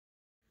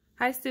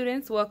Hi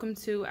students, welcome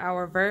to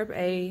our Verb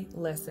A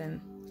lesson.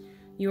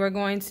 You are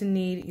going to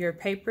need your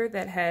paper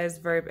that has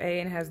Verb A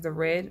and has the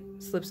red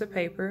slips of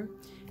paper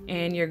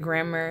and your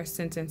grammar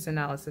sentence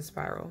analysis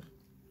spiral.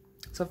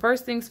 So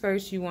first things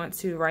first, you want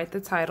to write the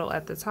title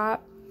at the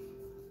top,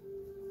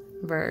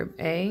 Verb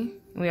A.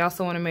 We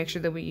also want to make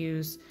sure that we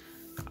use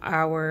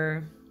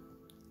the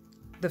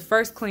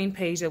first clean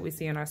page that we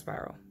see in our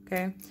spiral,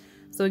 okay?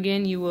 So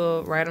again, you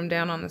will write them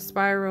down on the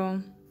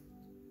spiral,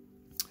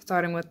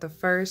 starting with the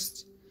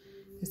first.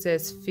 It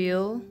says,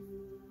 fill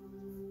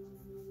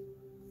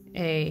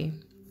a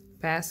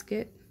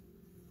basket.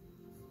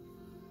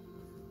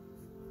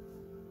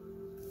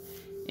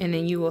 And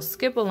then you will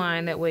skip a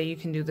line, that way you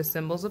can do the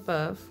symbols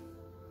above.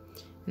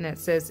 And that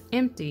says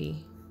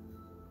empty.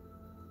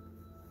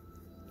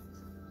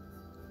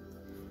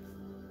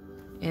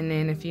 And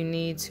then if you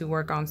need to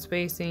work on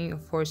spacing,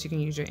 of course you can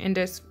use your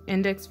index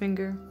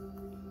finger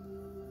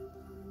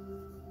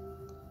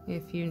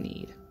if you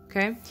need,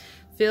 okay?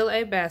 Fill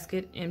a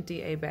basket,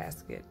 empty a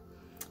basket.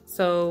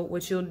 So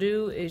what you'll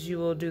do is you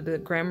will do the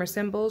grammar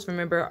symbols.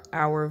 Remember,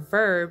 our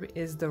verb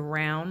is the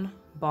round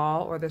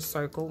ball or the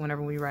circle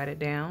whenever we write it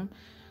down.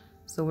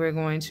 So we're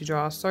going to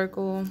draw a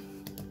circle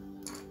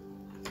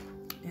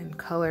and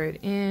color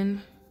it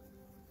in.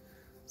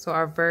 So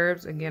our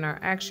verbs, again, are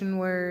action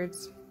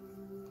words.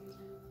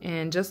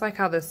 And just like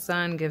how the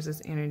sun gives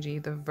us energy,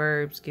 the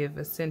verbs give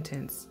a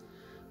sentence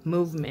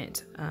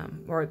movement,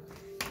 or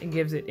it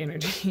gives it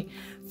energy.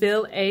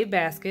 Fill a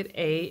basket.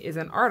 A is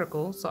an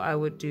article, so I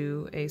would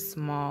do a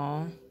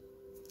small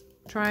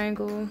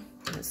triangle,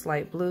 and it's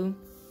light blue.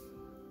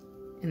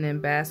 And then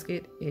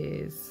basket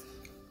is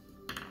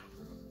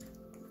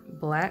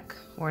black,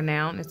 or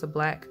noun, it's a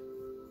black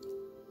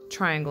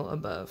triangle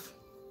above.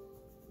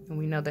 And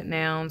we know that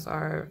nouns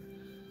are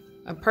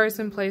a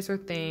person, place, or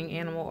thing,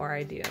 animal, or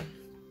idea.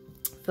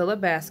 Fill a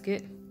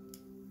basket,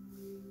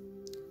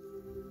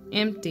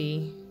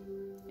 empty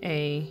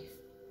a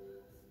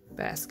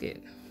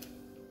basket.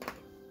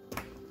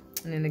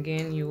 And then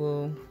again, you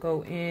will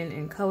go in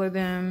and color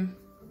them.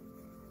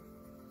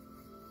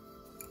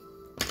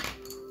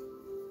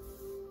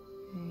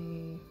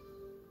 A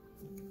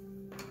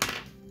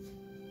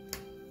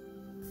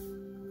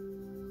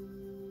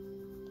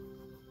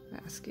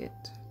basket.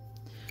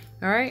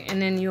 All right,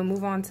 and then you'll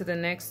move on to the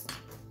next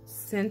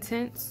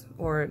sentence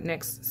or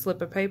next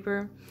slip of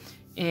paper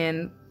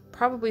and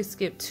probably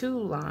skip 2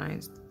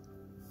 lines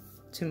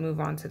to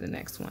move on to the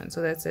next one.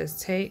 So that says,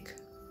 take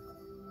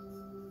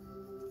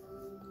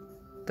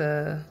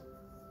the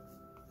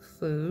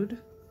food,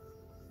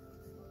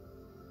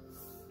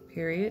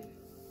 period.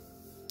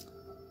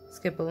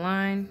 Skip a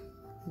line,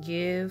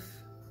 give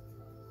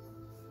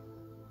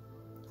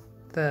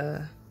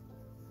the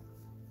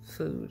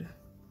food.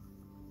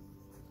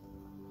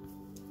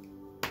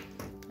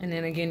 And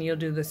then again, you'll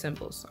do the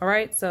symbols. All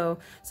right, so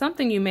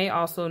something you may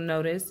also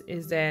notice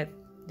is that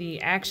the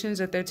actions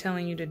that they're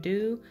telling you to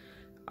do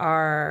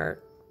are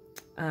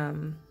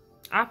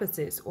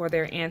opposites, or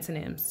they're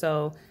antonyms.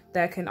 So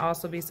that can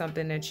also be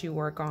something that you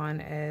work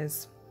on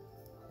as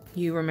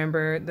you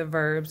remember the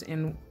verbs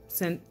and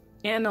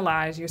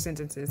analyze your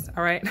sentences.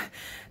 All right.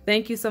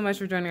 Thank you so much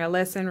for joining our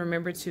lesson.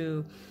 Remember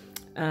to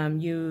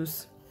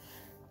use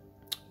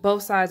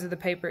both sides of the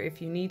paper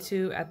if you need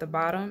to. At the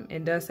bottom,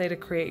 it does say to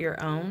create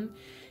your own,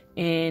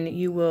 and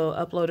you will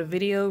upload a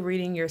video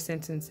reading your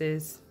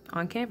sentences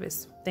on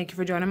Canvas. Thank you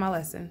for joining my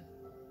lesson.